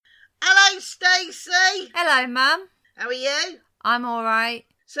Hello, Stacey. Hello, Mum. How are you? I'm all right.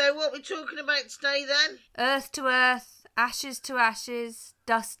 So what are we talking about today then? Earth to earth, ashes to ashes,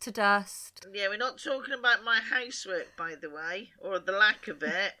 dust to dust. Yeah, we're not talking about my housework, by the way, or the lack of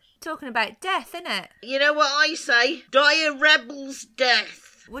it. Talking about death, innit? You know what I say? Die a rebel's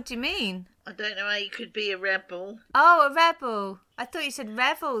death. What do you mean? I don't know how you could be a rebel. Oh, a rebel. I thought you said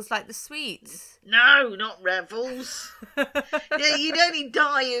revels, like the sweets. No, not revels. Yeah, you'd only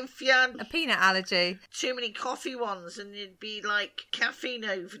die if you had A peanut allergy. too many coffee ones and you'd be like caffeine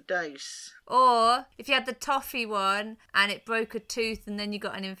overdose. Or if you had the toffee one and it broke a tooth and then you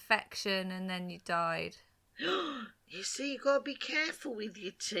got an infection and then you died. You see, you got to be careful with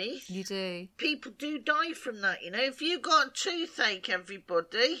your teeth. You do. People do die from that, you know. If you've got a toothache,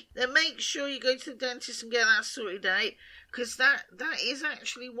 everybody, then make sure you go to the dentist and get that sorted out, because that is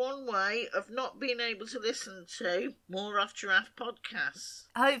actually one way of not being able to listen to more After Raff podcasts.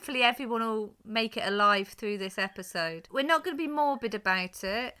 Hopefully everyone will make it alive through this episode. We're not going to be morbid about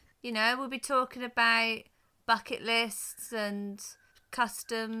it. You know, we'll be talking about bucket lists and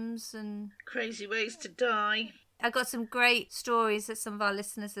customs and Crazy ways to die. I got some great stories that some of our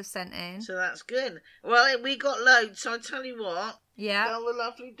listeners have sent in. So that's good. Well, we got loads, so I tell you what. Yeah. Belle the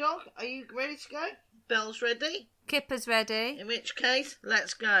lovely dog, are you ready to go? Belle's ready? Kipper's ready. In which case,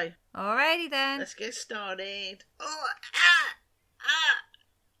 let's go. Alrighty then. Let's get started.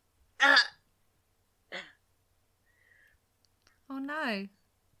 Oh no.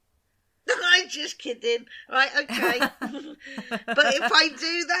 I'm just kidding. Right, okay. But if I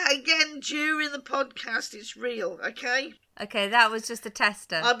do that again during the podcast, it's real, okay? Okay, that was just a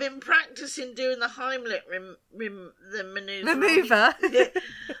tester. I've been practicing doing the Heimlich the manoeuvre. Remover?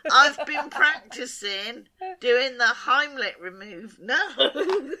 I've been practicing doing the Heimlich remove. No.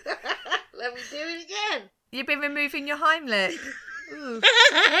 Let me do it again. You've been removing your Heimlich. Ooh.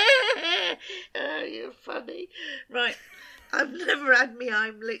 Oh, you're funny. Right. I've never had my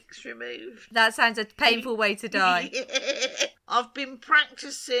Heimlichs removed. That sounds a painful way to die. I've been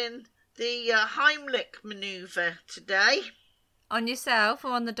practicing the Heimlich manoeuvre today. On yourself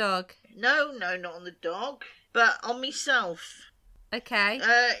or on the dog? No, not on the dog, but on myself. Okay.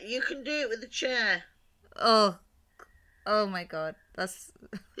 You can do it with a chair. Oh my God. That's...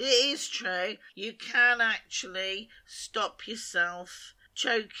 It is true. You can actually stop yourself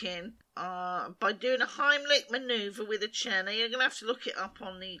choking by doing a Heimlich manoeuvre with a chair. Now, you're going to have to look it up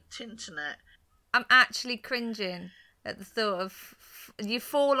on the internet. I'm actually cringing at the thought of you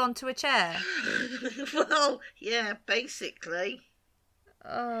fall onto a chair. Well, yeah, basically.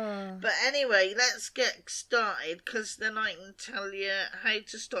 Oh. But anyway, let's get started, because then I can tell you how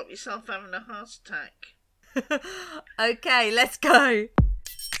to stop yourself having a heart attack. Okay, let's go.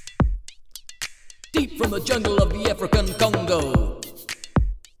 Deep from the jungle of the African Congo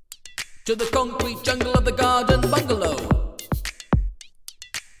to the concrete jungle of the garden bungalow,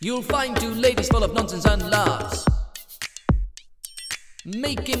 you'll find two ladies full of nonsense and laughs,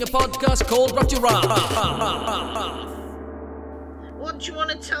 making a podcast called After Raff. What do you want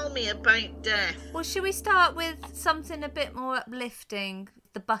to tell me about death? Well, should we start with something a bit more uplifting?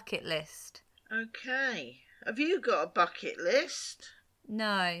 The bucket list. Okay. Have you got a bucket list? No.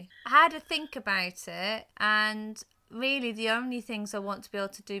 I had to think about it, and really the only things I want to be able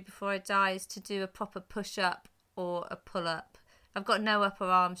to do before I die is to do a proper push-up or a pull-up. I've got no upper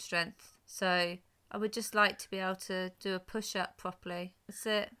arm strength, so I would just like to be able to do a push-up properly. That's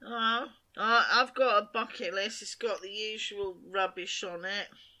it. Oh, I've got a bucket list. It's got the usual rubbish on it.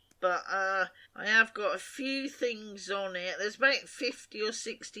 But I have got a few things on it. There's about 50 or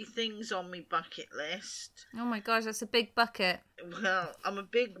 60 things on my bucket list. Oh my gosh, that's a big bucket. Well, I'm a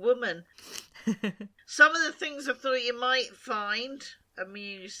big woman. Some of the things I thought you might find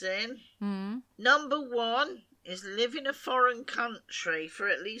amusing. Number 1 is live in a foreign country for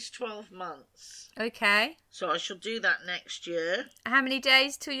at least 12 months. Okay. So I shall do that next year. How many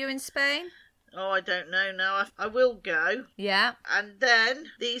days till you're in Spain? Oh, I don't know now. I will go. Yeah. And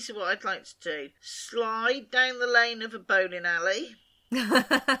then, these are what I'd like to do. Slide down the lane of a bowling alley.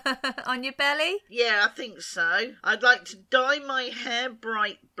 On your belly? Yeah, I think so. I'd like to dye my hair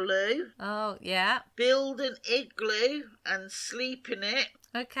bright blue. Oh, yeah. Build an igloo and sleep in it.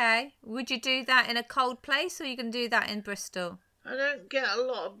 Okay. Would you do that in a cold place or you can do that in Bristol? I don't get a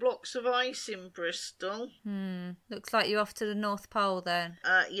lot of blocks of ice in Bristol. Looks like you're off to the North Pole then.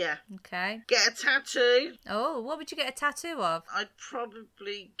 Yeah. Okay. Get a tattoo. Oh, what would you get a tattoo of? I'd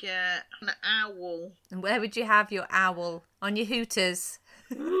probably get an owl. And where would you have your owl? On your hooters?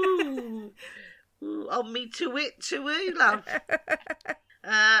 Ooh. Ooh, on me to it, love.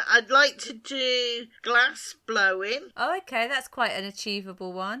 I'd like to do glass blowing, Oh, okay, that's quite an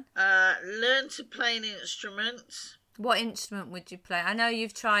achievable one. learn to play an instrument. What instrument would you play? I know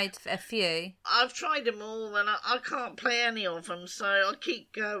you've tried a few. I've tried them all and I can't play any of them, so I'll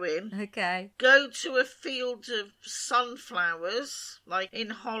keep going. Okay. Go to a field of sunflowers, like in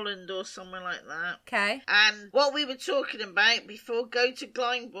Holland or somewhere like that. Okay. And what we were talking about before, go to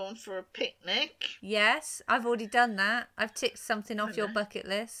Glyndebourne for a picnic. Yes, I've already done that. I've ticked something off your bucket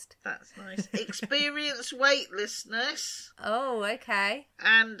list. That's nice. Experience weightlessness. Oh, okay.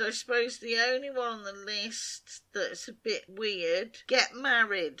 And I suppose the only one on the list that's a bit weird, get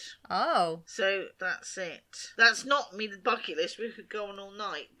married. Oh. So that's it. That's not me bucket list. We could go on all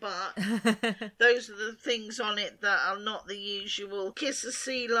night, but those are the things on it that are not the usual. Kiss a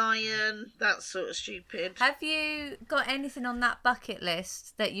sea lion, that sort of stupid. Have you got anything on that bucket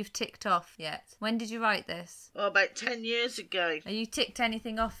list that you've ticked off yet? When did you write this? Oh, about 10 years ago. Have you ticked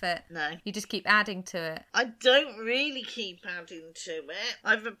anything off it? No. You just keep adding to it? I don't really keep adding to it.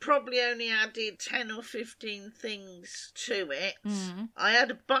 I've probably only added 10 or 15 things to it. Mm. I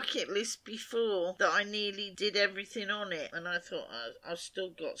had a bucket list before that I nearly did everything on it, and I thought I've still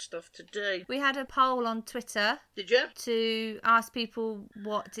got stuff to do. We had a poll on Twitter Did you? to ask people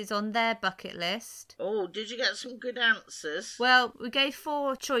what is on their bucket list. Oh, did you get some good answers? Well, we gave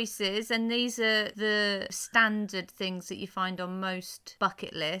 4 choices, and these are the standard things that you find on most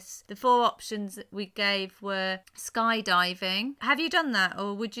bucket lists. The 4 options that we gave were skydiving. Have you done that,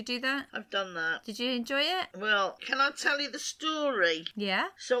 or would you do that? I've done that. Did you enjoy it? Well, can I tell you the story? Yeah?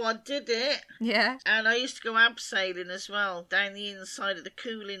 So I did it, Yeah? and I used to go abseiling as well, down the inside of the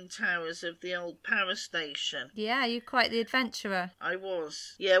cooling towers of the old power station. Yeah, you're quite the adventurer. I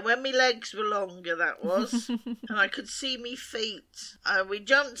was. Yeah, when my legs were longer, that was. And I could see me feet. We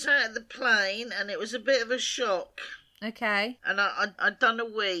jumped out of the plane, and it was a bit of a shock. Okay. And I'd done a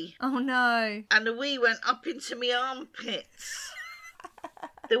wee. Oh no. And the wee went up into my armpits.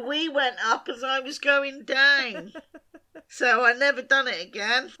 The wee went up as I was going down. So I never done it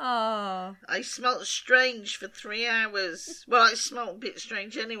again. Oh. I smelt strange for 3 hours. Well, I smelt a bit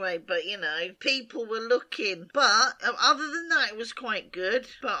strange anyway, but you know, people were looking. But other than that, it was quite good.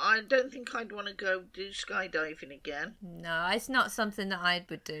 But I don't think I'd want to go do skydiving again. No, it's not something that I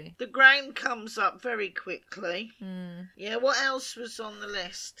would do. The ground comes up very quickly. Mm. Yeah, what else was on the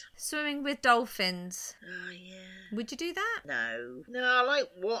list? Swimming with dolphins. Oh, yeah. Would you do that? No, I like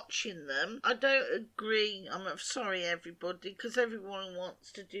watching them. I don't agree. I'm sorry, everybody, because everyone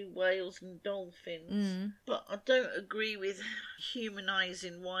wants to do whales and dolphins. Mm. But I don't agree with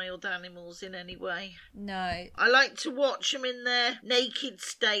humanising wild animals in any way. No. I like to watch them in their naked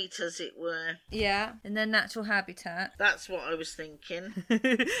state, as it were. Yeah, in their natural habitat. That's what I was thinking.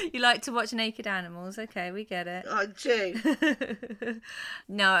 You like to watch naked animals. Okay, we get it. I do.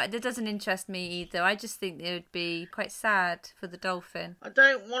 No, that doesn't interest me either. I just think it would be quite sad for the dolphin. I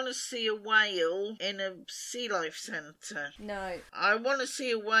don't want to see a whale in a sea life centre. No. I want to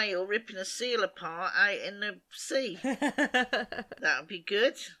see a whale ripping a seal apart out in the sea. That would be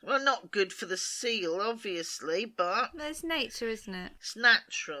good. Well, not good for the seal, obviously, but No, it's nature, isn't it? it's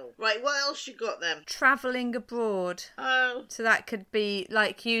natural. Right, what else you got then? Travelling abroad. Oh, So that could be,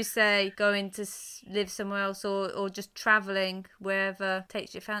 like you say, going to live somewhere else, or just travelling wherever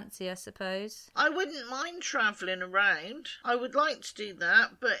takes your fancy, I suppose. I wouldn't mind travelling around. I would like to do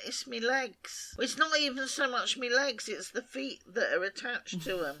that, but it's me legs. It's not even so much me legs, it's the feet that are attached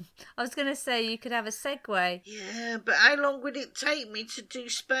to them. I was going to say you could have a Segway. Yeah, but how long would it take me to do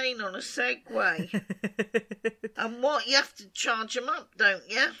Spain on a Segway? And what, you have to charge them up, don't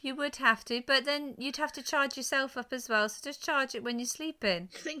you? You would have to, but then you'd have to charge yourself up as well, so just charge it when you're sleeping.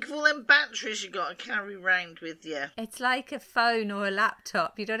 Think of all them batteries you got to carry round with you, It's like a phone or a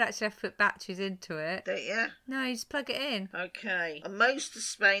laptop. You don't actually have to put batteries into it. don't you? No, you just plug it in. Okay. And most of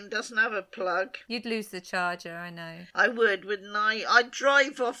Spain doesn't have a plug. You'd lose the charger, I know. I would, wouldn't I? I'd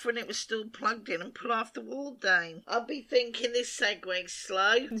drive off when it was still plugged in and pull half the wall down. I'd be thinking this Segway's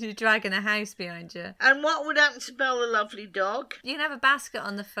slow. You're dragging a house behind you. And what would happen to Belle the lovely dog? You can have a basket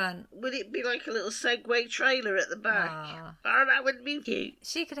on the front. Would it be like a little Segway trailer at the back? Aw. Oh, that would be cute.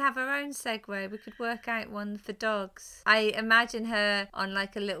 She could have her own Segway. We could work out one for dogs. I imagine her on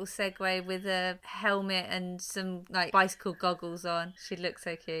like a little Segway with a helmet and some like bicycle goggles on. She'd look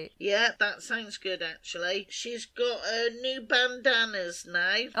so cute. Yeah, that sounds good actually. She's got got new bandanas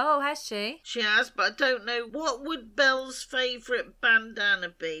now. Oh, has she? She has, but I don't know. What would Belle's favourite bandana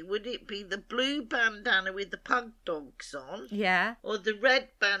be? Would it be the blue bandana with the pug dogs on? Yeah. Or the red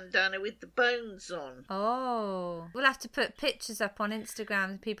bandana with the bones on? Oh. We'll have to put pictures up on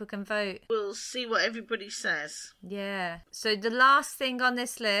Instagram so people can vote. We'll see what everybody says. Yeah. So the last thing on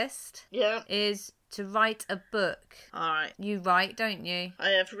this list Yeah. is to write a book. Alright. You write, don't you? I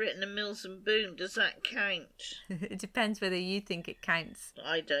have written a Mills and Boon. Does that count? It depends whether you think it counts.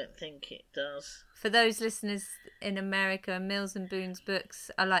 I don't think it does. For those listeners in America, Mills and Boon's books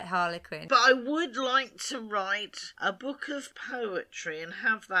are like Harlequin. But I would like to write a book of poetry and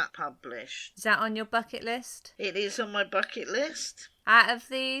have that published. Is that on your bucket list? It is on my bucket list. Out of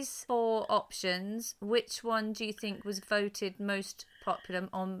these 4 options, which one do you think was voted most popular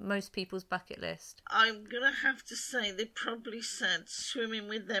on most people's bucket list? I'm going to have to say they probably said swimming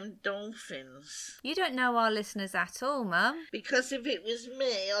with them dolphins. You don't know our listeners at all, Mum. Because if it was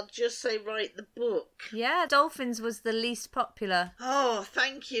me, I'd just say write the book. Yeah, Dolphins was the least popular. Oh,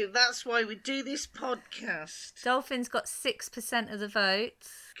 thank you. That's why we do this podcast. Dolphins got 6% of the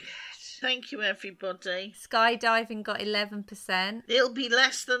votes. Thank you, everybody. Skydiving got 11%. It'll be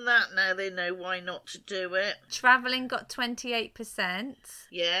less than that now they know why not to do it. Travelling got 28%.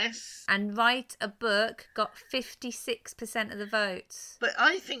 Yes. And write a book got 56% of the votes. But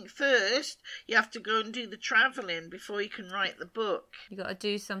I think first you have to go and do the travelling before you can write the book. You got to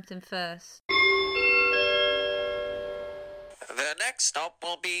do something first. The next stop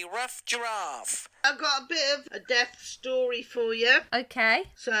will be Rough Giraffe. I've got a bit of a death story for you. Okay.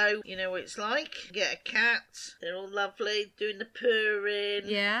 So, you know what it's like. You get a cat. They're all lovely, doing the purring.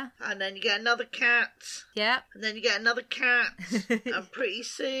 Yeah. And then you get another cat. Yeah. And then you get another cat. And pretty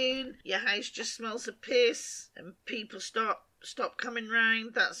soon, your house just smells of piss. And people stop coming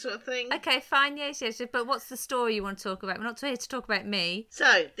round, that sort of thing. Okay, fine, yes. But what's the story you want to talk about? We're not here to talk about me.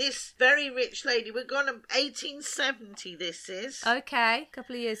 So, this very rich lady, we're going to 1870 this is. Okay, a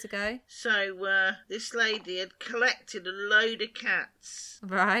couple of years ago. So, this lady had collected a load of cats.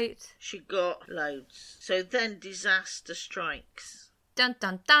 Right. She got loads. So then disaster strikes. Dun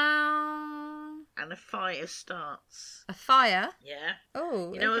dun dun. And a fire starts. A fire? Yeah.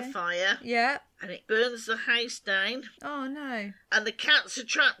 Oh, You know okay. a fire? Yeah. And it burns the house down. Oh, no. And the cats are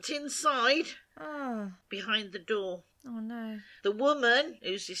trapped inside, Oh. behind the door. Oh, no. The woman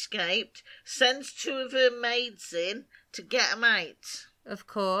who's escaped sends 2 of her maids in to get them out. Of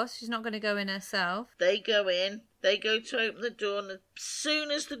course. She's not going to go in herself. They go in. They go to open the door. And as soon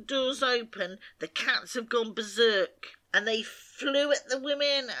as the door's open, the cats have gone berserk. And they flew at the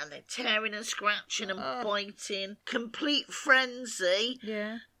women, and they're tearing and scratching and biting. Complete frenzy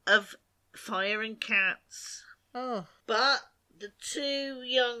Yeah. of fire and cats. Oh. But the 2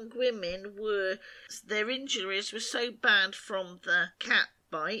 young women their injuries were so bad from the cat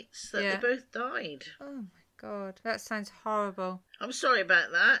bites that Yeah. they both died. Oh, my God. That sounds horrible. I'm sorry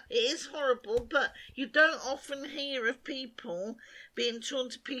about that. It is horrible, but you don't often hear of people being torn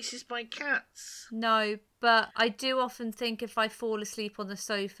to pieces by cats. No, but I do often think if I fall asleep on the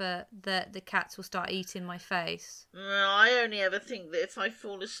sofa that the cats will start eating my face. No, I only ever think that if I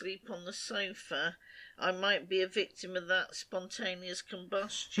fall asleep on the sofa, I might be a victim of that spontaneous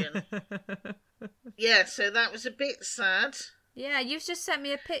combustion. Yeah, so that was a bit sad. Yeah, you've just sent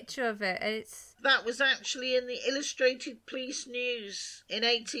me a picture of it. That was actually in the Illustrated Police News in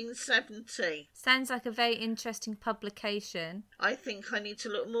 1870. Sounds like a very interesting publication. I think I need to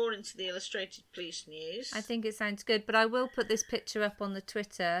look more into the Illustrated Police News. I think it sounds good, but I will put this picture up on the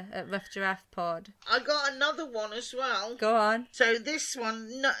Twitter at Rough Giraffe Pod. I got another one as well. Go on. So this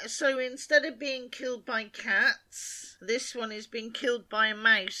one, so instead of being killed by cats, this one is being killed by a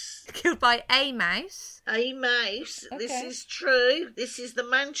mouse. Killed by a mouse? A mouse. Okay. This is true. This is the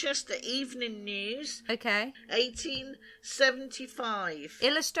Manchester Evening News, Okay. 1875.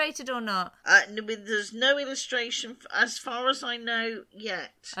 Illustrated or not? There's no illustration, as far as I know,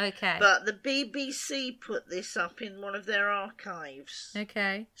 yet. Okay. But the BBC put this up in one of their archives.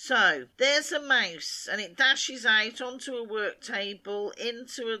 Okay. So, there's a mouse, and it dashes out onto a work table in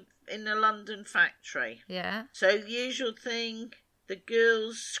a London factory. Yeah. So, usual thing, the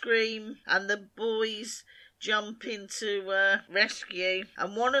girls scream and the boys jump into rescue.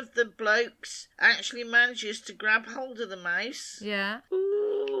 And one of the blokes actually manages to grab hold of the mouse. Yeah.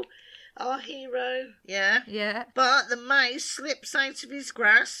 Ooh, our hero. Yeah. Yeah. But the mouse slips out of his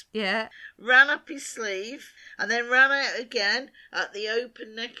grasp, Yeah. ran up his sleeve, and then ran out again at the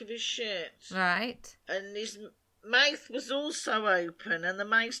open neck of his shirt. Right. And his mouth was also open, and the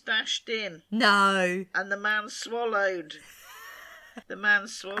mouse dashed in, No. and the man swallowed. The man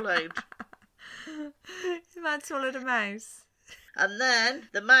swallowed. The man swallowed a mouse. And then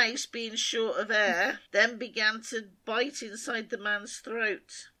the mouse, being short of air, then began to bite inside the man's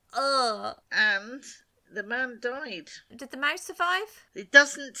throat. Ugh. And the man died. Did the mouse survive? It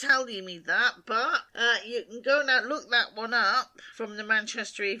doesn't tell me that, but you can go and look that one up from the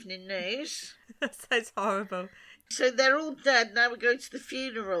Manchester Evening News. That sounds horrible. So they're all dead. Now we go to the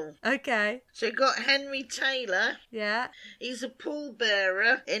funeral. Okay. So you've got Henry Taylor. Yeah. He's a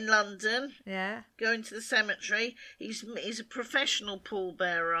pallbearer in London. Yeah. Going to the cemetery. He's a professional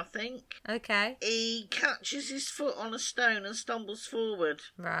pallbearer, I think. Okay. He catches his foot on a stone and stumbles forward.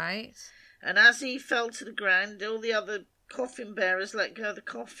 Right. And as he fell to the ground, all the other coffin bearers let go of the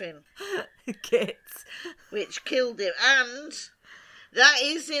coffin. Kids. Which killed him. And that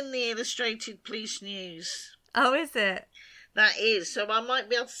is in the Illustrated Police News. Oh, is it? That is. So I might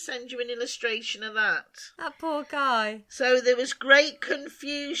be able to send you an illustration of that. That poor guy. So there was great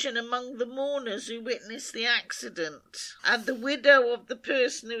confusion among the mourners who witnessed the accident. And the widow of the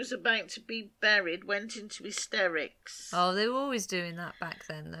person who was about to be buried went into hysterics. Oh, they were always doing that back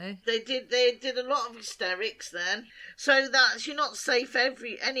then, though. They did a lot of hysterics then. So that's, you're not safe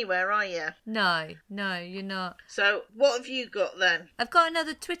anywhere, are you? No, you're not. So what have you got then? I've got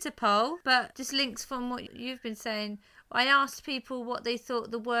another Twitter poll, but just links from what you've been saying. I asked people what they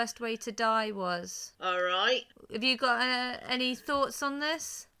thought the worst way to die was. All right. Have you got any thoughts on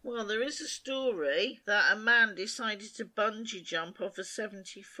this? Well, there is a story that a man decided to bungee jump off a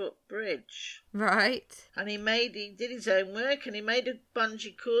 70-foot bridge. Right. And he did his own work, and he made a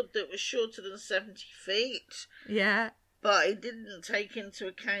bungee cord that was shorter than 70 feet. Yeah. But he didn't take into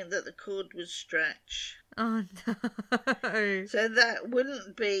account that the cord was stretch. Oh, no. So that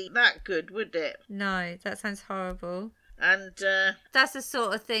wouldn't be that good, would it? No, that sounds horrible. And that's the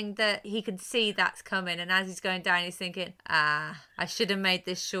sort of thing that he can see that's coming, and as he's going down, he's thinking, I should have made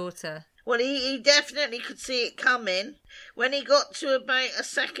this shorter. Well, he definitely could see it coming. When he got to about a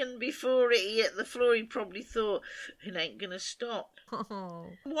second before he hit the floor, he probably thought, it ain't going to stop. Oh.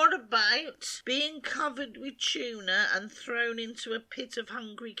 What about being covered with tuna and thrown into a pit of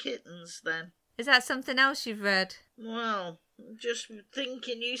hungry kittens then? Is that something else you've read? Well, just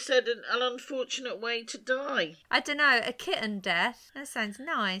thinking, you said an unfortunate way to die. I don't know, a kitten death? That sounds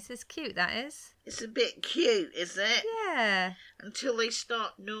nice. It's cute, that is. It's a bit cute, is it? Yeah. Until they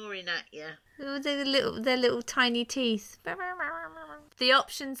start gnawing at you. Oh, their little tiny teeth. The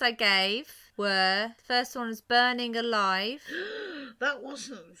options I gave were, first one was burning alive. That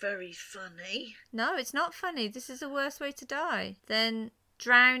wasn't very funny. No, it's not funny. This is the worst way to die. Then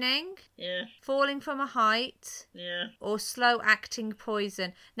drowning, Yeah. falling from a height, Yeah. or slow acting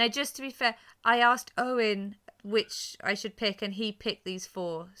poison. Now, just to be fair, I asked Owen which I should pick, and he picked these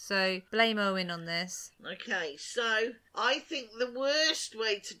four. So blame Owen on this. Okay, so I think the worst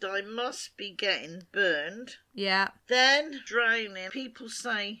way to die must be getting burned. Yeah. Then drowning. People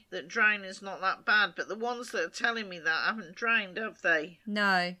say that drowning is not that bad, but the ones that are telling me that haven't drowned, have they?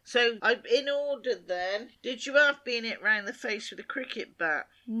 No. So, in order then, did you have been hit round the face with a cricket bat?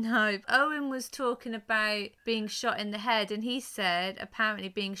 No. Owen was talking about being shot in the head, and he said apparently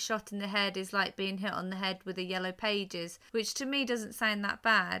being shot in the head is like being hit on the head with a Yellow Pages, which to me doesn't sound that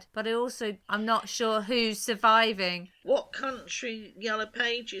bad. But I'm not sure who's surviving. What country Yellow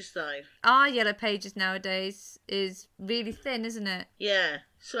Pages, though? Our Yellow Pages nowadays is really thin, isn't it? Yeah.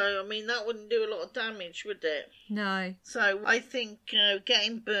 So, I mean, that wouldn't do a lot of damage, would it? No. So, I think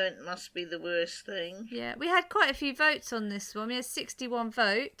getting burnt must be the worst thing. Yeah, we had quite a few votes on this one. We had 61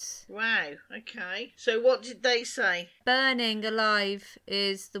 votes. Wow, okay. So, what did they say? Burning alive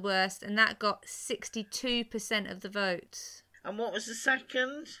is the worst, and that got 62% of the votes. And what was the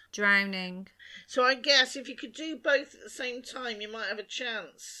second? Drowning. So I guess if you could do both at the same time, you might have a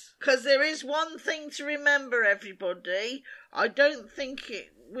chance. Because there is one thing to remember, everybody. I don't think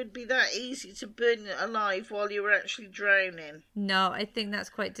it would be that easy to burn alive while you were actually drowning. No, I think that's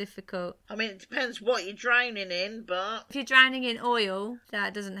quite difficult. I mean, it depends what you're drowning in, but... If you're drowning in oil,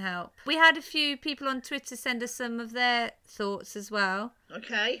 that doesn't help. We had a few people on Twitter send us some of their thoughts as well.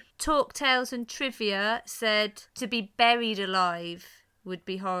 Okay. Talk Tales and Trivia said to be buried alive would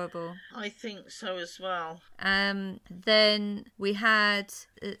be horrible. I think so as well. Then we had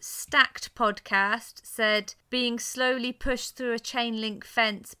Stacked Podcast said being slowly pushed through a chain link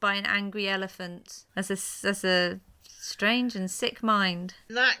fence by an angry elephant. That's a strange and sick mind.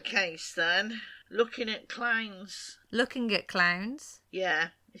 In that case, then, looking at clowns. Looking at clowns? Yeah.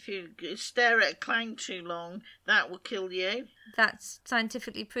 If you stare at a clown too long, that will kill you. That's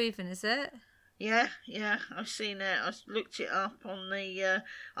scientifically proven, is it? Yeah, I've seen it. I looked it up on the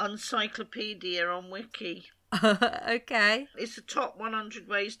encyclopedia on Wiki. Okay. It's the top 100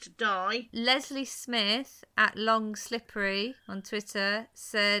 ways to die. Leslie Smith at Long Slippery on Twitter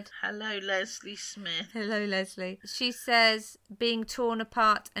said, Hello, Leslie Smith. hello, Leslie. She says, being torn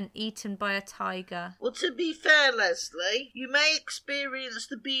apart and eaten by a tiger. Well, to be fair, Leslie, you may experience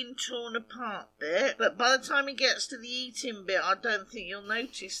the being torn apart bit, but by the time it gets to the eating bit, I don't think you'll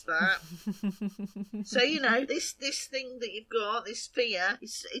notice that. So, you know, this thing that you've got, this fear,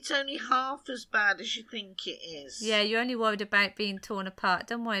 it's only half as bad as you think it is. Yeah, you're only worried about being torn apart.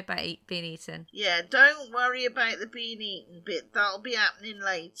 Don't worry about being eaten. Yeah, don't worry about the being eaten bit. That'll be happening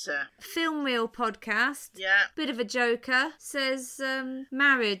later. Film Reel podcast. Yeah. Bit of a joker. Says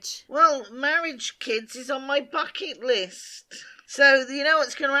marriage. Well, marriage, kids, is on my bucket list. So, you know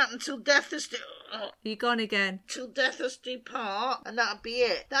what's going to happen till death us do... You gone again? Till death us do part, and that'll be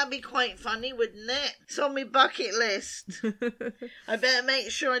it. That'd be quite funny, wouldn't it? It's on my bucket list. I better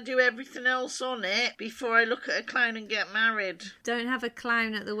make sure I do everything else on it before I look at a clown and get married. Don't have a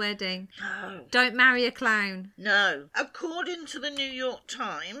clown at the wedding. No. Don't marry a clown. No. According to the New York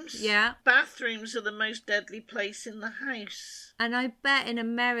Times, Yeah. bathrooms are the most deadly place in the house. And I bet in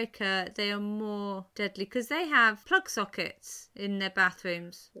America they are more deadly because they have plug sockets in their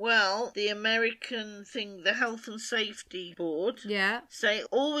bathrooms. Well, the American thing, the Health and Safety Board, Yeah. say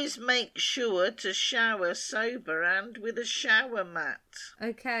always make sure to shower sober and with a shower mat.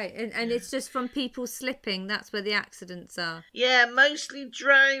 Okay. And it's just from people slipping. That's where the accidents are. Yeah, mostly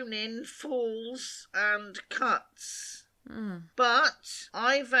drowning, falls and cuts. But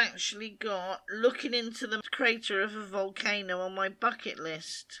I've actually got looking into the crater of a volcano on my bucket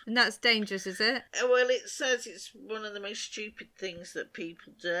list. And that's dangerous, is it? Well, it says it's one of the most stupid things that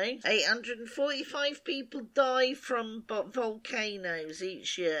people do. 845 people die from volcanoes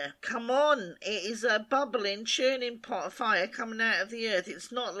each year. Come on, it is a bubbling, churning pot of fire coming out of the earth.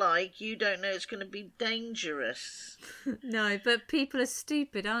 It's not like you don't know it's going to be dangerous. No, but people are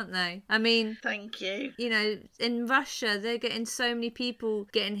stupid, aren't they? I mean, Thank you. you know, in Russia, they're getting so many people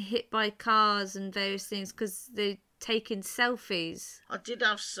getting hit by cars and various things because they're taking selfies. I did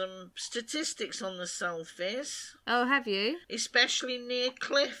have some statistics on the selfies, Oh, have you? especially near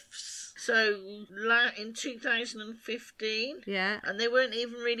cliffs. So, in 2015, Yeah. and they weren't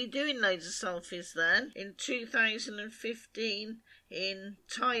even really doing loads of selfies then. In 2015, in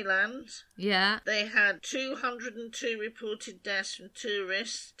Thailand, Yeah. they had 202 reported deaths from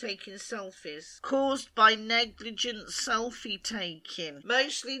tourists taking selfies, caused by negligent selfie taking,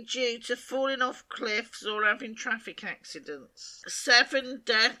 mostly due to falling off cliffs or having traffic accidents. 7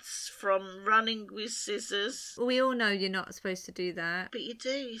 deaths from running with scissors. Well, we all know you're not supposed to do that. But you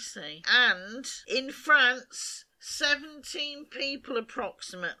do, you see. And in France, 17 people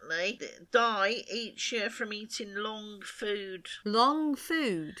approximately die each year from eating long food. Long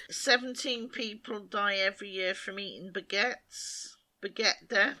food. 17 people die every year from eating baguettes. Baguette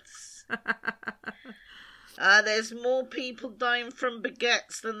deaths. There's more people dying from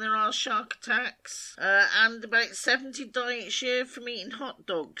baguettes than there are shark attacks. And about 70 die each year from eating hot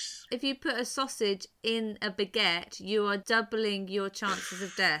dogs. If you put a sausage in a baguette, you are doubling your chances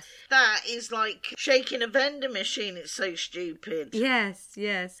of death. That is like shaking a vending machine. It's so stupid. Yes,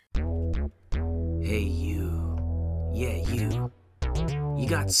 yes. Hey, you. Yeah, you. You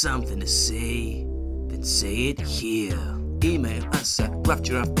got something to say? Then say it here. Email us at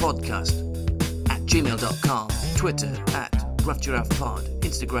roughgiraffepodcast@gmail.com, Twitter @roughgiraffepod,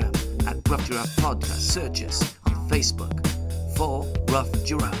 Instagram @roughgiraffepodcast. Search us on Facebook for Rough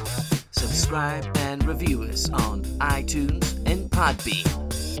Giraffe. Subscribe and review us on iTunes and Podbean.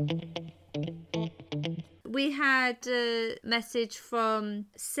 We had a message from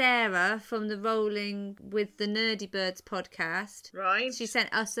Sarah from the Rolling with the Nerdy Birds podcast. Right? She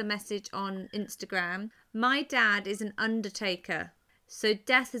sent us a message on Instagram. My dad is an undertaker, so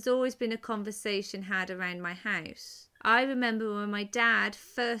death has always been a conversation had around my house. I remember when my dad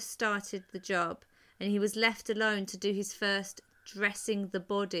first started the job and he was left alone to do his first dressing the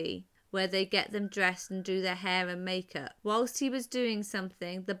body, where they get them dressed and do their hair and makeup. Whilst he was doing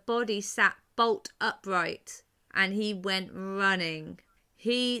something, the body sat bolt upright and he went running.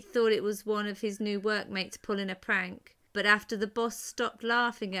 He thought it was one of his new workmates pulling a prank, but after the boss stopped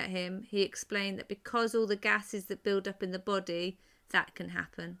laughing at him, he explained that because all the gases that build up in the body, that can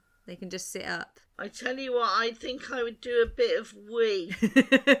happen. They can just sit up. I tell you what, I think I would do a bit of wee.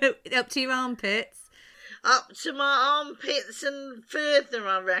 Up to your armpits. Up to my armpits and further,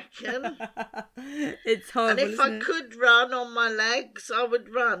 I reckon. It's horrible, And if I isn't it? could run on my legs, I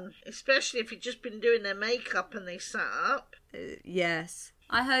would run. Especially if you've just been doing their makeup and they sat up. Yes.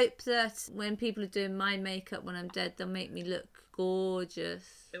 I hope that when people are doing my makeup when I'm dead, they'll make me look gorgeous.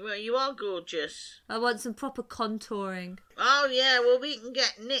 Well, you are gorgeous. I want some proper contouring. Oh, yeah, well, we can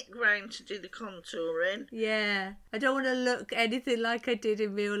get Nick round to do the contouring. Yeah. I don't want to look anything like I did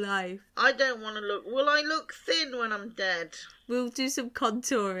in real life. I don't want to look... Will I look thin when I'm dead? We'll do some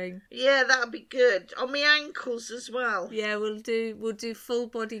contouring. Yeah, that'd be good. On my ankles as well. Yeah, we'll do full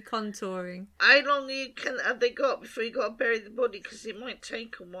body contouring. How long have they got before you got to bury the body? Because it might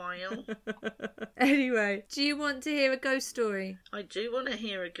take a while. Anyway, do you want to hear a ghost story? I do want to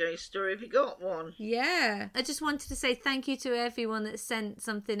hear a ghost story. Have you got one? Yeah. I just wanted to say thank you to everyone that sent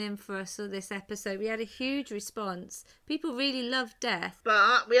something in for us for this episode. We had a huge response. People really love death.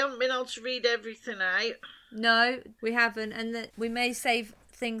 But we haven't been able to read everything out. No, we haven't, and that we may save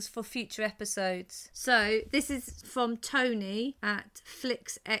things for future episodes. So this is from Tony at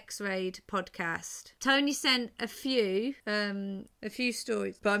Flicks X-Rayed podcast. Tony sent a few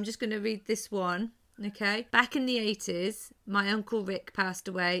stories, but I'm just going to read this one. Okay. Back in the 80s, my Uncle Rick passed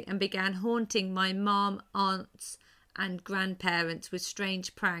away and began haunting my mom, aunts, and grandparents with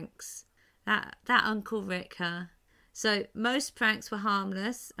strange pranks. That Uncle Rick, huh? So most pranks were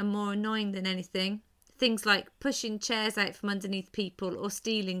harmless and more annoying than anything. Things like pushing chairs out from underneath people or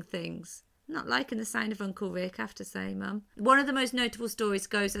stealing things. Not liking the sound of Uncle Rick, I have to say, Mum. One of the most notable stories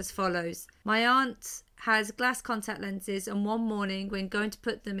goes as follows. My aunt has glass contact lenses, and one morning when going to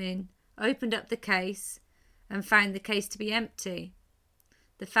put them in, opened up the case and found the case to be empty.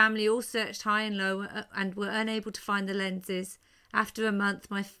 The family all searched high and low and were unable to find the lenses. After a month,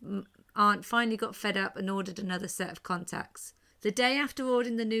 my aunt finally got fed up and ordered another set of contacts. The day after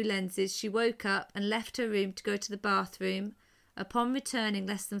ordering the new lenses, she woke up and left her room to go to the bathroom. Upon returning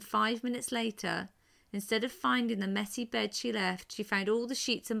less than 5 minutes later, instead of finding the messy bed she left, she found all the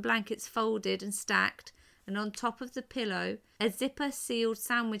sheets and blankets folded and stacked, and on top of the pillow, a zipper-sealed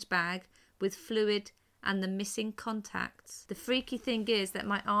sandwich bag with fluid and the missing contacts. The freaky thing is that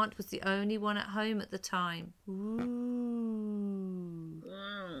my aunt was the only one at home at the time. Ooh.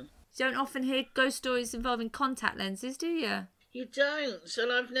 Wow. You don't often hear ghost stories involving contact lenses, do you? You don't, and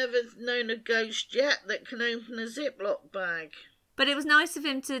I've never known a ghost yet that can open a Ziploc bag. But it was nice of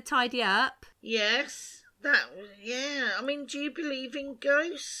him to tidy up. Yes, yeah. I mean, do you believe in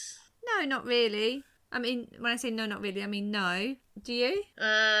ghosts? No, not really. I mean, when I say no, not really, I mean no. Do you?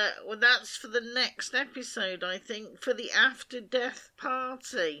 Well, that's for the next episode, I think, for the after-death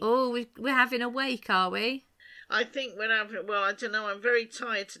party. Oh, we're having a wake, are we? I think we're having, well, I don't know, I'm very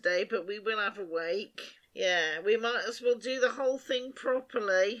tired today, but we will have a wake. Yeah, we might as well do the whole thing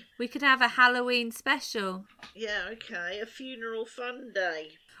properly. We could have a Halloween special. Yeah, okay, a funeral fun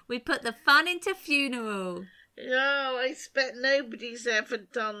day. We put the fun into funeral. No, I expect nobody's ever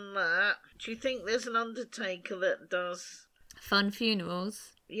done that. Do you think there's an undertaker that does? Fun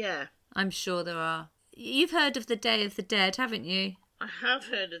funerals? Yeah. I'm sure there are. You've heard of the Day of the Dead, haven't you? I have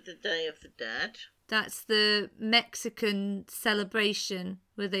heard of the Day of the Dead. That's the Mexican celebration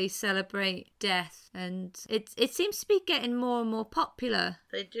where they celebrate death, and it seems to be getting more and more popular.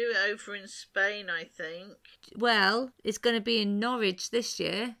 They do it over in Spain, I think. Well, it's going to be in Norwich this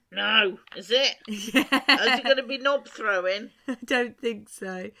year. No, is it? Yeah. Is it going to be knob throwing? I don't think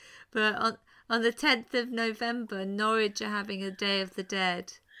so. But on the 10th of November, Norwich are having a Day of the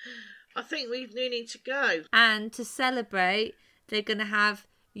Dead. I think we need to go. And to celebrate, they're going to have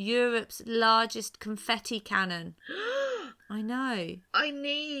Europe's largest confetti cannon. I know. I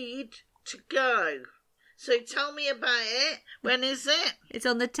need to go. So tell me about it. When is it? It's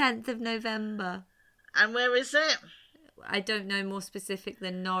on the 10th of November. And where is it? I don't know more specific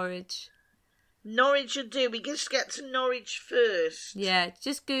than Norwich. Norwich will do. We just get to Norwich first. Yeah,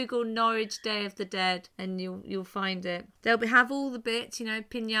 just Google Norwich Day of the Dead and you'll find it. They'll have all the bits,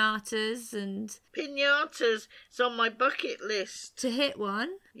 piñatas and... Piñatas. It's on my bucket list. To hit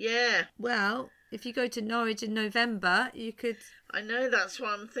one? Yeah. Well, if you go to Norwich in November, you could... I know, that's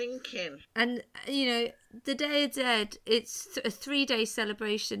what I'm thinking. And, the Day of the Dead, it's a 3-day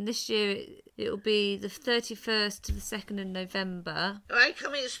celebration. This year it'll be the 31st to the 2nd of November. How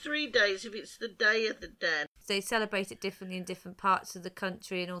come it's 3 days if it's the Day of the Dead? They celebrate it differently in different parts of the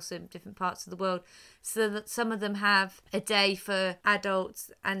country and also in different parts of the world. So that some of them have a day for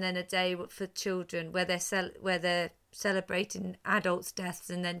adults and then a day for children where they're celebrating adults' deaths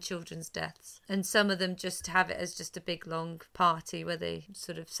and then children's deaths. And some of them just have it as just a big long party where they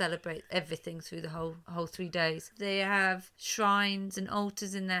sort of celebrate everything through the whole 3 days. They have shrines and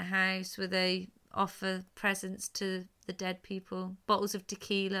altars in their house where they offer presents to the dead people, bottles of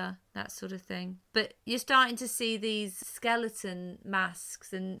tequila, that sort of thing. But you're starting to see these skeleton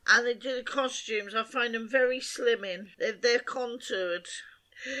masks and they do the costumes. I find them very slimming. They're contoured.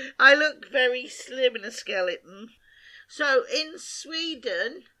 I look very slim in a skeleton. So in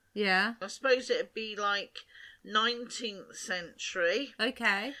Sweden, Yeah. I suppose it'd be like 19th century,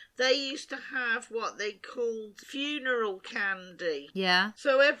 Okay. they used to have what they called funeral candy. Yeah.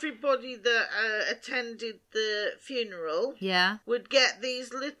 So everybody that attended the funeral Yeah. would get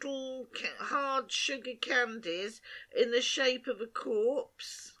these little hard sugar candies in the shape of a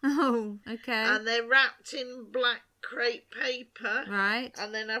corpse, Oh, okay. and they're wrapped in black crepe paper, Right.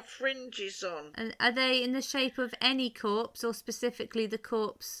 and then have fringes on. And are they in the shape of any corpse or specifically the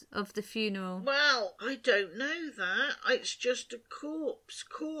corpse of the funeral? Well, I don't know that. It's just a corpse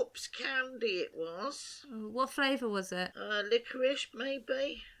candy it was. What flavour was it? Licorice,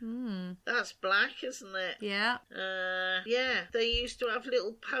 maybe. That's black, isn't it? Yeah. Yeah, they used to have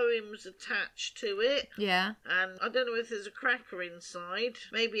little poems attached to it. Yeah. And I don't know if there's a cracker inside.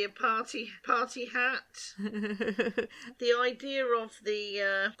 Maybe a party hat. The idea of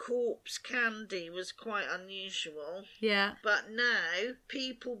the corpse candy was quite unusual. Yeah. But now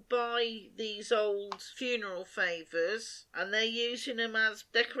people buy these old funeral favours and they're using them as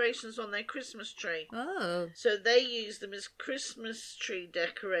decorations on their Christmas tree. Oh. So they use them as Christmas tree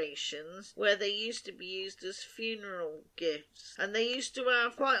decorations where they used to be used as funeral gifts. And they used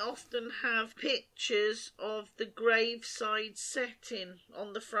to quite often have pictures of the graveside setting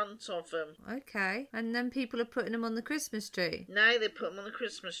on the front of them. Okay. And then people are putting them on the Christmas tree. Now they put them on the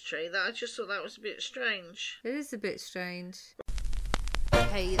Christmas tree. I just thought that was a bit strange. It is a bit strange.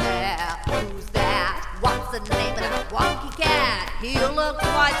 Hey there, who's that? What's the name of that wonky cat? He looks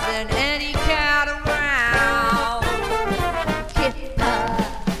whiter than any cat around. Kipper,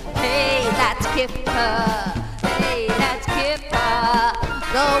 hey, that's Kipper. Hey, that's Kipper,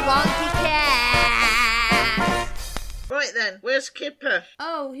 the wonky cat. Right then, where's Kipper?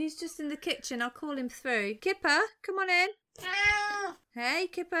 Oh, he's just in the kitchen. I'll call him through. Kipper, come on in. Hey,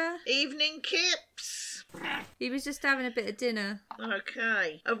 Kipper. Evening, Kips. He was just having a bit of dinner.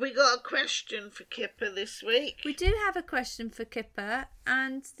 Okay. Have we got a question for Kipper this week? We do have a question for Kipper,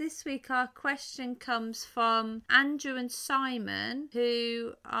 and this week our question comes from Andrew and Simon,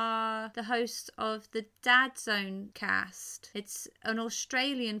 who are the hosts of the Dad Zone cast. It's an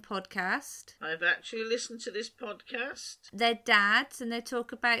Australian podcast. I've actually listened to this podcast. They're dads and they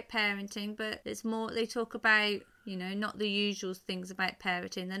talk about parenting, but it's more, they talk about, you know, not the usual things about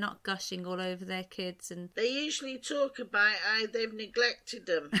parenting. They're not gushing all over their kids and They usually talk about how they've neglected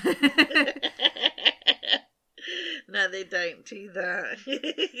them. No, they don't do that.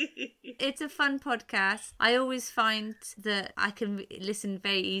 It's a fun podcast. I always find that I can listen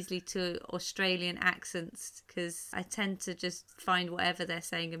very easily to Australian accents because I tend to just find whatever they're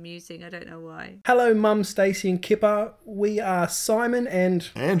saying amusing. I don't know why. Hello, Mum, Stacey and Kipper. We are Simon and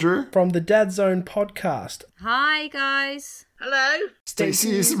Andrew from the Dad Zone podcast. Hi, guys. Hello?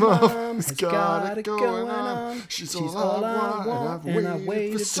 Stacey's mum has got it going on. She's all I want, and I've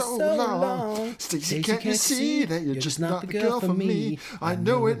waited for so long. Stacey, can't you see that you're just not the girl for me? I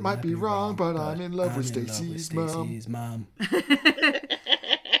know it might be wrong, but I'm in love with Stacey's mum.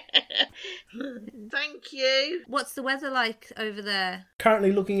 Thank you. What's the weather like over there?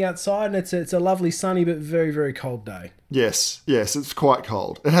 Currently looking outside, and it's a lovely sunny but very, very cold day. Yes, it's quite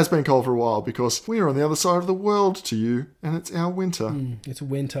cold. It has been cold for a while because we are on the other side of the world to you, and it's our winter. It's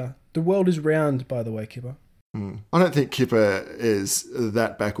winter. The world is round, by the way, Kipper. I don't think Kipper is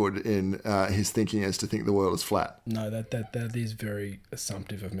that backward in his thinking as to think the world is flat. No, that is very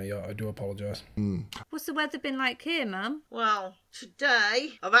assumptive of me. I do apologise. What's the weather been like here, Mum? Well,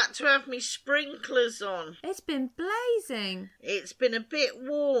 today I've had to have my sprinklers on. It's been blazing. It's been a bit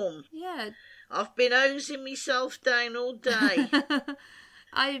warm. Yeah. I've been hosing myself down all day.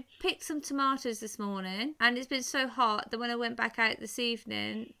 I picked some tomatoes this morning and it's been so hot that when I went back out this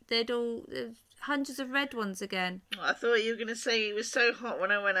evening, there's hundreds of red ones again. I thought you were going to say it was so hot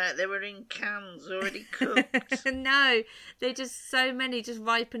when I went out, they were in cans already cooked. No, they just, so many just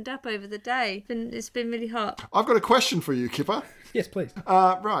ripened up over the day. It's been really hot. I've got a question for you, Kipper. Yes, please.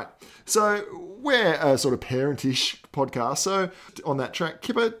 Right. So we're a sort of parentish podcast. So on that track,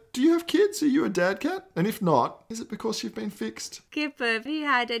 Kipper, do you have kids? Are you a dad cat? And if not, is it because you've been fixed? Kipper, have you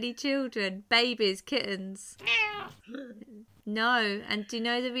had any children? Babies, kittens? No. And do you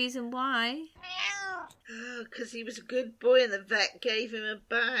know the reason why? Because he was a good boy and the vet gave him a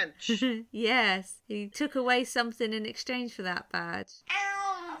badge. Yes, he took away something in exchange for that badge.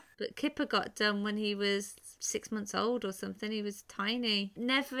 But Kipper got done when he was 6 months old or something. He was tiny.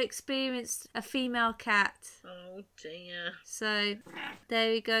 Never experienced a female cat. Oh dear. So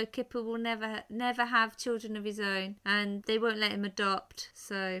there we go. Kipper will never have children of his own, and they won't let him adopt.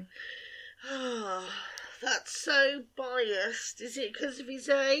 So That's so biased. Is it because of his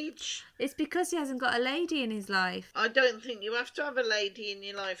age? It's because he hasn't got a lady in his life. I don't think you have to have a lady in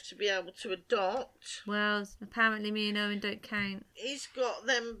your life to be able to adopt. Well, apparently me and Owen don't count. He's got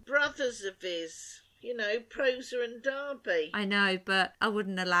them brothers of his. You know, Prosa and Darby. I know, but I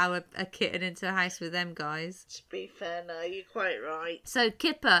wouldn't allow a kitten into a house with them guys. To be fair, no, you're quite right. So,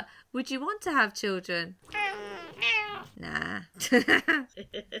 Kipper, would you want to have children? Nah.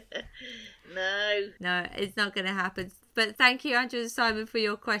 No, it's not going to happen. But thank you, Andrew and Simon, for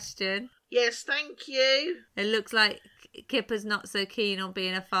your question. Yes, thank you. It looks like Kipper's not so keen on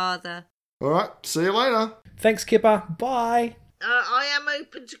being a father. All right, see you later. Thanks, Kipper. Bye. I am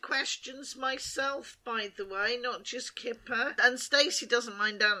open to questions myself, by the way, not just Kipper. And Stacey doesn't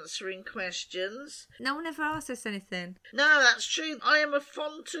mind answering questions. No one ever asks us anything. No, that's true. I am a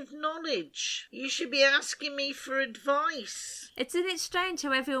font of knowledge. You should be asking me for advice. Isn't it strange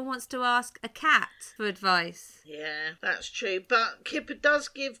how everyone wants to ask a cat for advice? Yeah, that's true. But Kipper does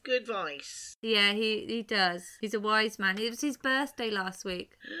give good advice. Yeah, he does. He's a wise man. It was his birthday last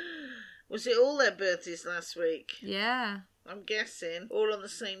week. Was it all their birthdays last week? Yeah. I'm guessing. All on the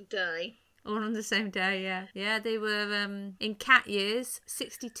same day. All on the same day, yeah. Yeah, they were, in cat years,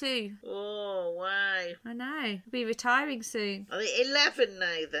 62. Oh, wow. I know. They'll be retiring soon. Are they 11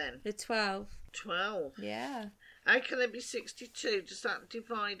 now, then? They're 12. 12? Yeah. How can they be 62? Does that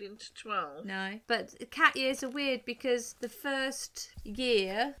divide into 12? No. But cat years are weird because the first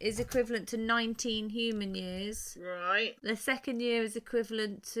year is equivalent to 19 human years. Right. The second year is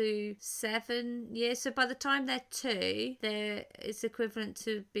equivalent to 7 years. So by the time they're 2, it's equivalent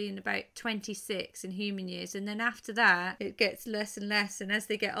to being about 26 in human years. And then after that, it gets less and less. And as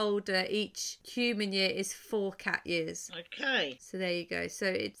they get older, each human year is 4 cat years. Okay. So there you go. So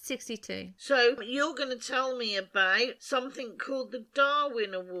it's 62. So you're going to tell me about something called the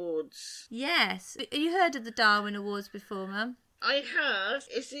Darwin Awards. Yes. You heard of the Darwin Awards before, Mum? I have.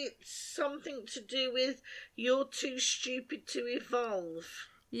 Is it something to do with You're Too Stupid to Evolve?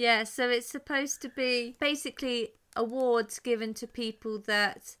 Yeah, so it's supposed to be basically awards given to people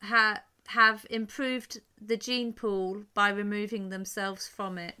that have improved the gene pool by removing themselves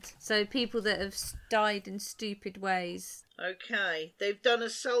from it. So people that have died in stupid ways. Okay, they've done a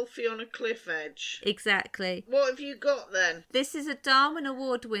selfie on a cliff edge. Exactly. What have you got then? This is a Darwin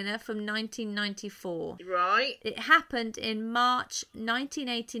Award winner from 1994. Right. It happened in March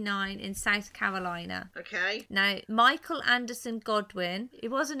 1989 in South Carolina. Okay. Now, Michael Anderson Godwin, he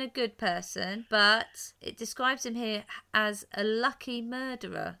wasn't a good person, but it describes him here as a lucky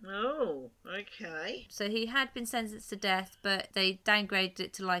murderer. Oh, okay. So he had been sentenced to death, but they downgraded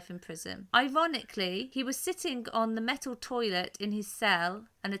it to life in prison. Ironically, he was sitting on the metal toilet in his cell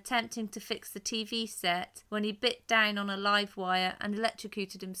and attempting to fix the TV set when he bit down on a live wire and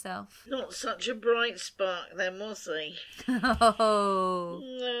electrocuted himself. Not such a bright spark then, was he? Oh.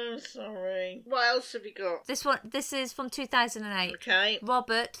 No, sorry. What else have you got? This is from 2008. Okay.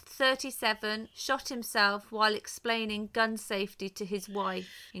 Robert, 37, shot himself while explaining gun safety to his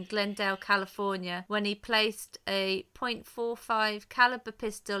wife in Glendale, California, when he placed a .45 caliber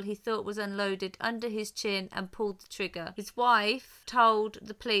pistol he thought was unloaded under his chin and pulled the trigger. His wife told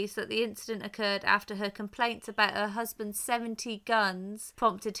the police that the incident occurred after her complaints about her husband's 70 guns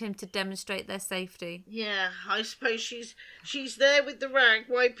prompted him to demonstrate their safety. Yeah, I suppose she's there with the rag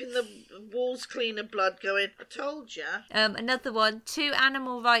wiping the walls clean of blood going, I told ya. Another one, 2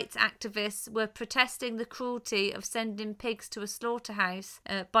 animal rights activists were protesting the cruelty of sending pigs to a slaughterhouse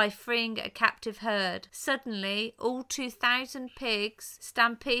by freeing a captive herd. Suddenly, all 2,000 pigs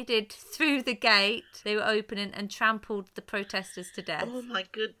stampeded through the gate they were opening and trampled the protesters to death. Oh my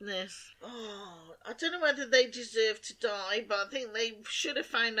goodness. Oh, I don't know whether they deserve to die, but I think they should have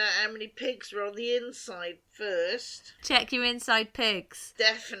found out how many pigs were on the inside first. Check your inside pigs.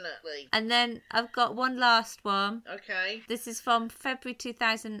 Definitely. And then I've got one last one. Okay. This is from February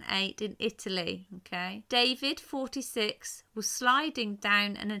 2008 in Italy. Okay. David, 46, was sliding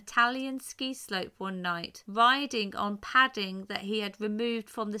down an Italian ski slope one night, riding on padding that he had removed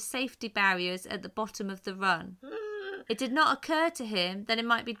from the safety barriers at the bottom of the run. It did not occur to him that it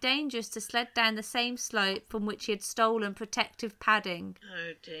might be dangerous to sled down the same slope from which he had stolen protective padding.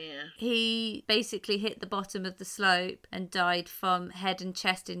 Oh dear. He basically hit the bottom of the slope and died from head and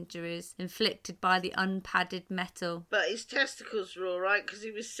chest injuries inflicted by the unpadded metal. But his testicles were alright because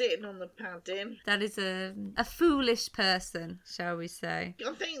he was sitting on the padding. That is a foolish person, shall we say.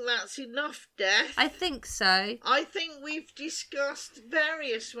 I think that's enough, Death. I think so. I think we've discussed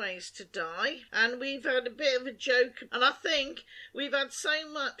various ways to die, and we've had a bit of a joke, and And I think we've had so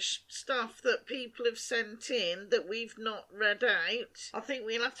much stuff that people have sent in that we've not read out. I think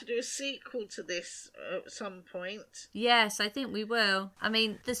we'll have to do a sequel to this at some point. Yes, I think we will. I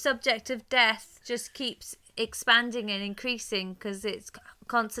mean, the subject of death just keeps expanding and increasing because it's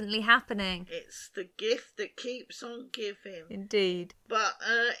constantly happening. It's the gift that keeps on giving. Indeed. But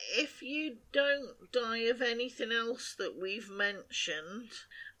if you don't die of anything else that we've mentioned,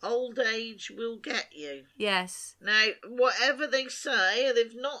 old age will get you. Yes. Now, whatever they say,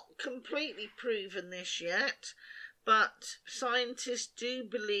 they've not completely proven this yet, but scientists do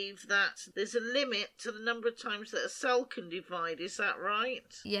believe that there's a limit to the number of times that a cell can divide. Is that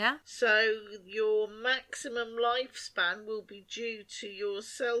right? Yeah. So your maximum lifespan will be due to your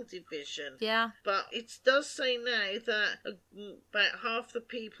cell division. Yeah. But it does say now that about half the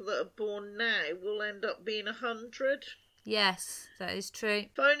people that are born now will end up being 100. Yes, that is true.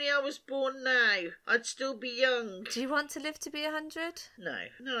 If only I was born now, I'd still be young. Do you want to live to be 100? No,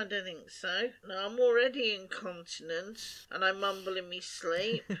 I don't think so. No, I'm already incontinent and I mumble in me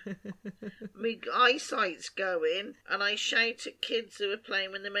sleep. My eyesight's going and I shout at kids who are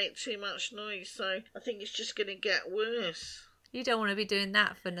playing when they make too much noise, so I think it's just going to get worse. You don't want to be doing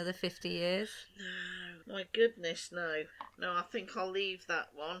that for another 50 years. No, my goodness, no. No, I think I'll leave that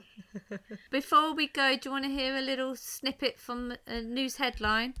one. Before we go, do you want to hear a little snippet from a news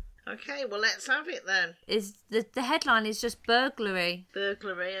headline? Okay, well, let's have it then. The headline is just burglary.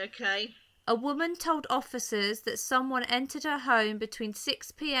 Burglary, okay. A woman told officers that someone entered her home between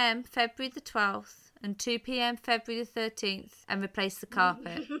 6 p.m. February the 12th and 2 p.m. February the 13th and replaced the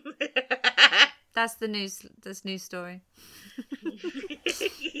carpet. That's the news story.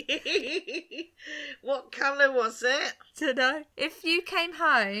 What colour was it? Don't know. If you came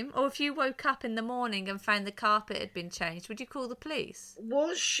home or if you woke up in the morning and found the carpet had been changed, would you call the police?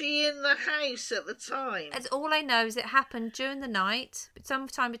 Was she in the house at the time? As all I know is it happened during the night,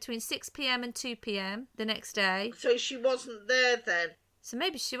 sometime between 6 p.m. and 2 p.m. the next day. So she wasn't there then? So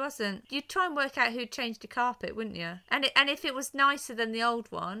maybe she wasn't. You'd try and work out who'd changed the carpet, wouldn't you? And if it was nicer than the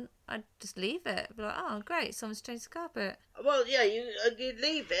old one, I'd just leave it. I'd be like, oh, great, someone's changed the carpet. Well, yeah, you'd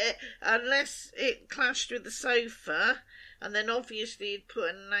leave it unless it clashed with the sofa. And then obviously you'd put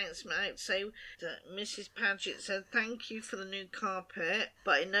an announcement out saying that Mrs. Paget said thank you for the new carpet,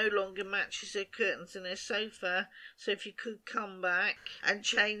 but it no longer matches her curtains and her sofa, so if you could come back and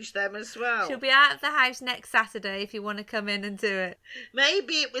change them as well. She'll be out of the house next Saturday if you want to come in and do it.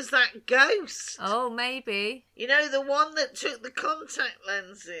 Maybe it was that ghost. Oh, maybe. You know, the one that took the contact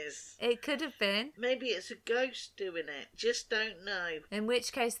lenses. It could have been. Maybe it's a ghost doing it. Just don't know. In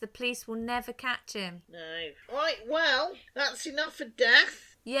which case the police will never catch him. No. Right, well, that's enough for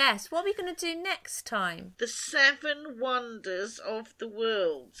death. Yes, what are we going to do next time? The 7 Wonders of the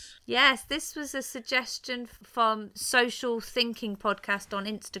World. Yes, this was a suggestion from Social Thinking Podcast on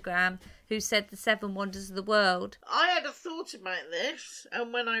Instagram, who said the 7 Wonders of the World. I had a thought about this,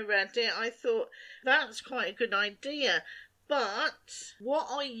 and when I read it, I thought, that's quite a good idea. But what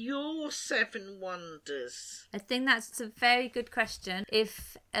are your 7 wonders? I think that's a very good question.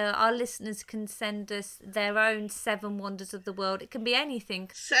 If our listeners can send us their own 7 wonders of the world, it can be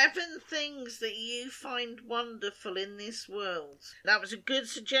anything. 7 things that you find wonderful in this world. That was a good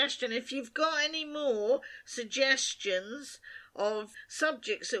suggestion. If you've got any more suggestions of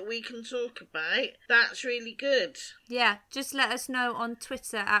subjects that we can talk about, that's really good. Yeah, just let us know on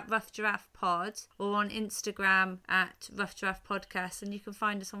Twitter at Rough Giraffe Pod or on Instagram at Rough Giraffe Podcast, and you can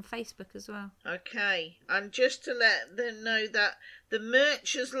find us on Facebook as well. Okay, and just to let them know that the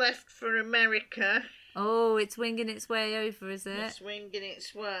merch has left for America. Oh, it's winging its way over, is it? It's winging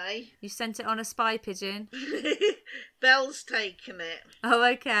its way. You sent it on a spy pigeon? Belle's taken it. Oh,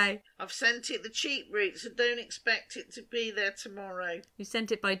 okay. I've sent it the cheap route, so don't expect it to be there tomorrow. You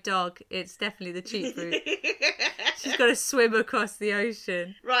sent it by dog. It's definitely the cheap route. She's got to swim across the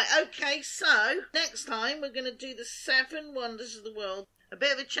ocean. Right, okay, so next time we're going to do the 7 Wonders of the World. A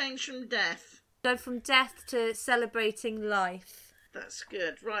bit of a change from death. Go from death to celebrating life. That's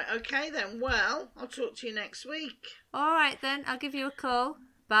good. Right, okay then. Well, I'll talk to you next week. All right then, I'll give you a call.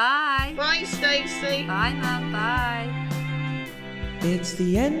 Bye. Bye, Stacey. Bye, Mum. Bye. It's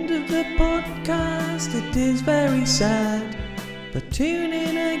the end of the podcast, it is very sad. But tune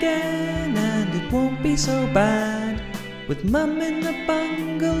in again and it won't be so bad. With Mum in the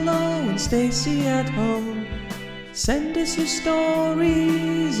bungalow and Stacey at home. Send us your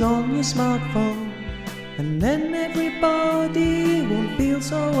stories on your smartphone. And then everybody won't feel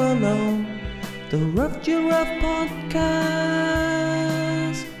so alone. The Rough Giraffe Podcast.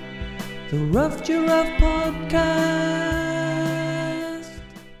 The Rough Giraffe Podcast.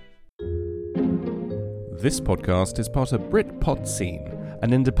 This podcast is part of Britpod Scene,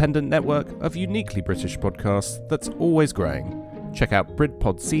 an independent network of uniquely British podcasts that's always growing. Check out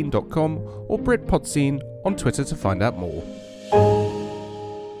BritpodScene.com or BritpodScene on Twitter to find out more.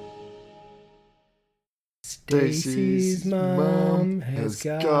 Stacey's mum has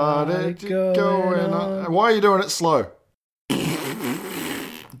got it going on. Why are you doing it slow?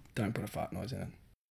 Don't put a fart noise in it.